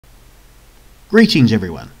Greetings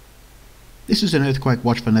everyone. This is an earthquake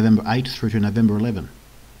watch for November 8 through to November 11.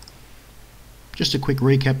 Just a quick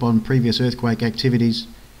recap on previous earthquake activities.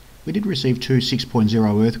 We did receive two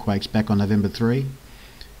 6.0 earthquakes back on November 3,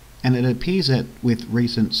 and it appears that with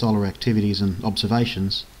recent solar activities and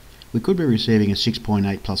observations, we could be receiving a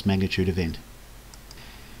 6.8 plus magnitude event.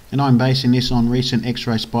 And I'm basing this on recent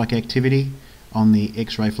X-ray spike activity on the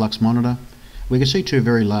X-ray flux monitor. We can see two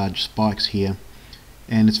very large spikes here,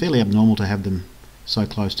 and it's fairly abnormal to have them so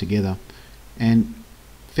close together, and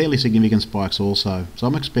fairly significant spikes also. So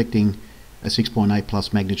I'm expecting a 6.8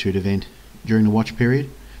 plus magnitude event during the watch period.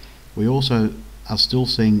 We also are still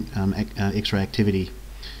seeing X-ray activity,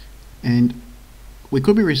 and we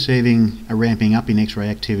could be receiving a ramping up in X-ray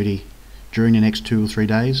activity during the next 2 or 3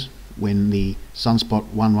 days when the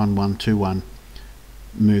Sunspot 11121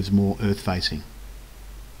 moves more Earth facing.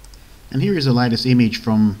 And here is the latest image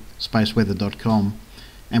from spaceweather.com,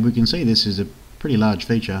 and we can see this is a pretty large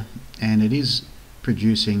feature, and it is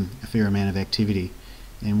producing a fair amount of activity.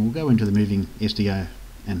 And we'll go into the moving SDO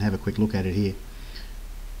and have a quick look at it here.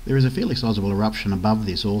 There is a fairly sizable eruption above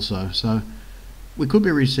this also, so we could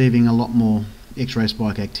be receiving a lot more X-ray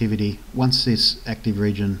spike activity once this active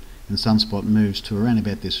region and sunspot moves to around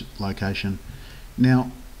about this location. Now,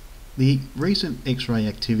 the recent X-ray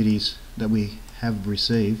activities that we have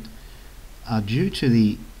received are due to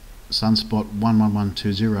the Sunspot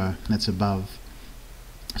 11120 that's above.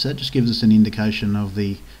 So that just gives us an indication of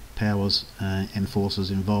the powers and forces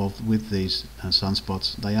involved with these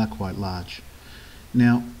sunspots. They are quite large.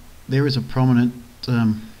 Now, there is a prominent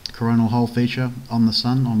coronal hole feature on the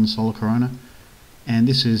Sun, on the solar corona, and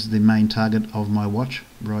this is the main target of my watch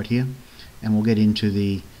right here, and we'll get into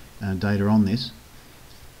the data on this.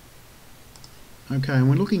 Okay, and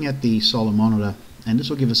we're looking at the solar monitor, and this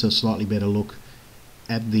will give us a slightly better look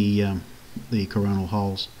at the coronal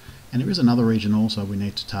holes. And there is another region also we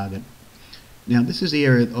need to target. Now, this is the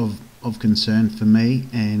area of concern for me,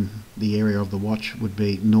 and the area of the watch would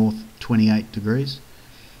be north 28 degrees.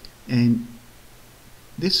 And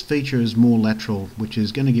this feature is more lateral, which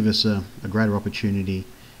is going to give us a greater opportunity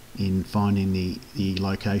in finding the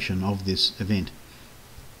location of this event.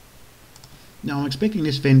 Now, I'm expecting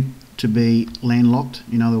this event to be landlocked,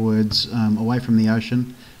 in other words, away from the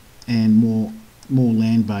ocean and more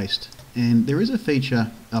land-based. And there is a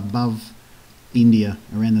feature above India,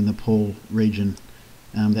 around the Nepal region,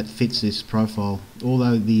 that fits this profile,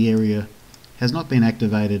 although the area has not been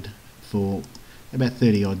activated for about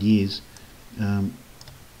 30 odd years.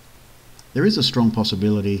 There is a strong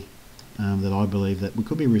possibility that I believe that we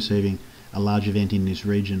could be receiving a large event in this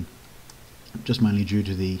region, just mainly due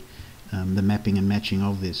to the mapping and matching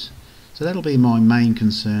of this. So that'll be my main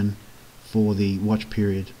concern for the watch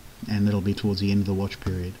period, and that'll be towards the end of the watch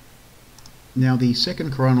period. Now, the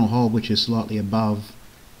second coronal hole, which is slightly above,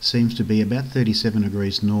 seems to be about 37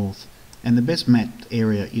 degrees north, and the best mapped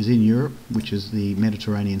area is in Europe, which is the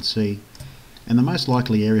Mediterranean Sea, and the most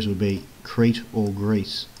likely areas would be Crete or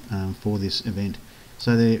Greece for this event.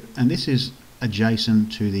 So and this is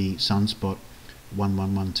adjacent to the sunspot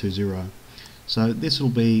 11120. So this will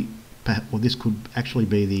be, or this could actually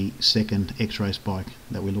be the second X-ray spike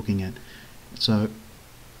that we're looking at. So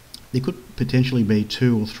there could potentially be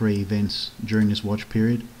 2 or 3 events during this watch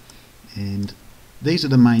period, and these are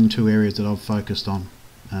the main two areas that I've focused on,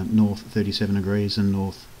 north 37 degrees and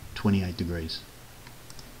north 28 degrees.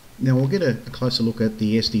 Now we'll get a closer look at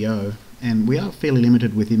the SDO, and we are fairly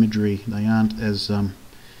limited with imagery. They aren't as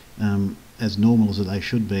normal as they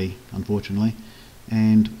should be, unfortunately,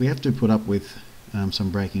 and we have to put up with some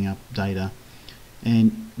breaking up data.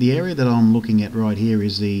 And the area that I'm looking at right here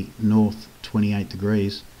is the north 28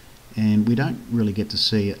 degrees, and we don't really get to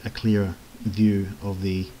see a clearer view of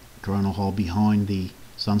the coronal hole behind the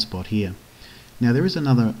sunspot here. Now, there is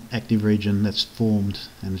another active region that's formed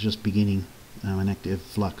and is just beginning an active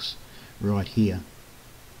flux right here.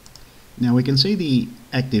 Now we can see the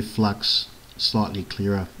active flux slightly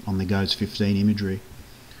clearer on the GOES 15 imagery,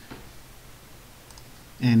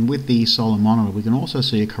 and with the solar monitor we can also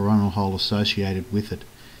see a coronal hole associated with it.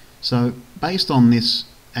 So based on this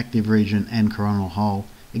active region and coronal hole,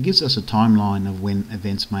 it gives us a timeline of when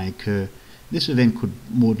events may occur. This event could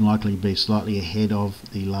more than likely be slightly ahead of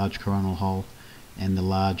the large coronal hole and the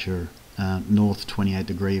larger north 28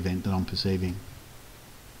 degree event that I'm perceiving.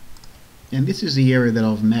 And this is the area that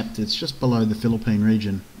I've mapped. It's just below the Philippine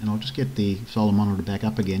region, and I'll just get the solar monitor back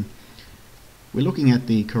up again. We're looking at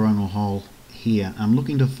the coronal hole here. I'm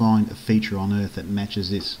looking to find a feature on Earth that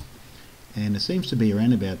matches this, and it seems to be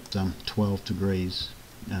around about 12 degrees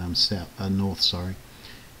north,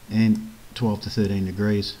 and 12 to 13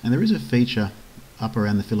 degrees. And there is a feature up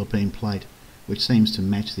around the Philippine plate which seems to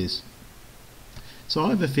match this. So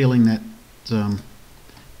I have a feeling that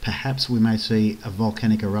perhaps we may see a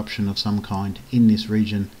volcanic eruption of some kind in this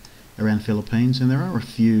region around Philippines, and there are a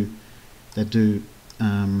few that do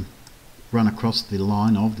run across the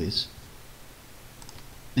line of this.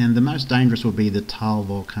 And the most dangerous will be the Taal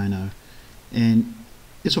volcano, and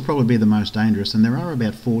this will probably be the most dangerous, and there are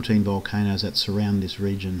about 14 volcanoes that surround this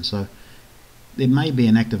region, so there may be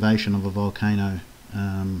an activation of a volcano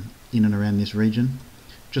in and around this region,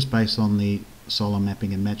 just based on the solar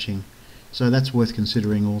mapping and matching. So that's worth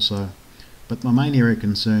considering also. But my main area of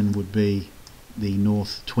concern would be the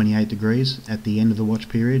north 28 degrees at the end of the watch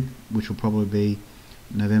period, which will probably be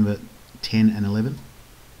November 10 and 11.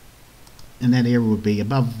 And that area would be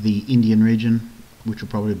above the Indian region, which will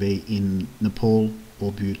probably be in Nepal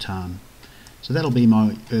or Bhutan. So that'll be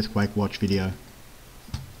my earthquake watch video.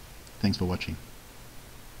 Thanks for watching.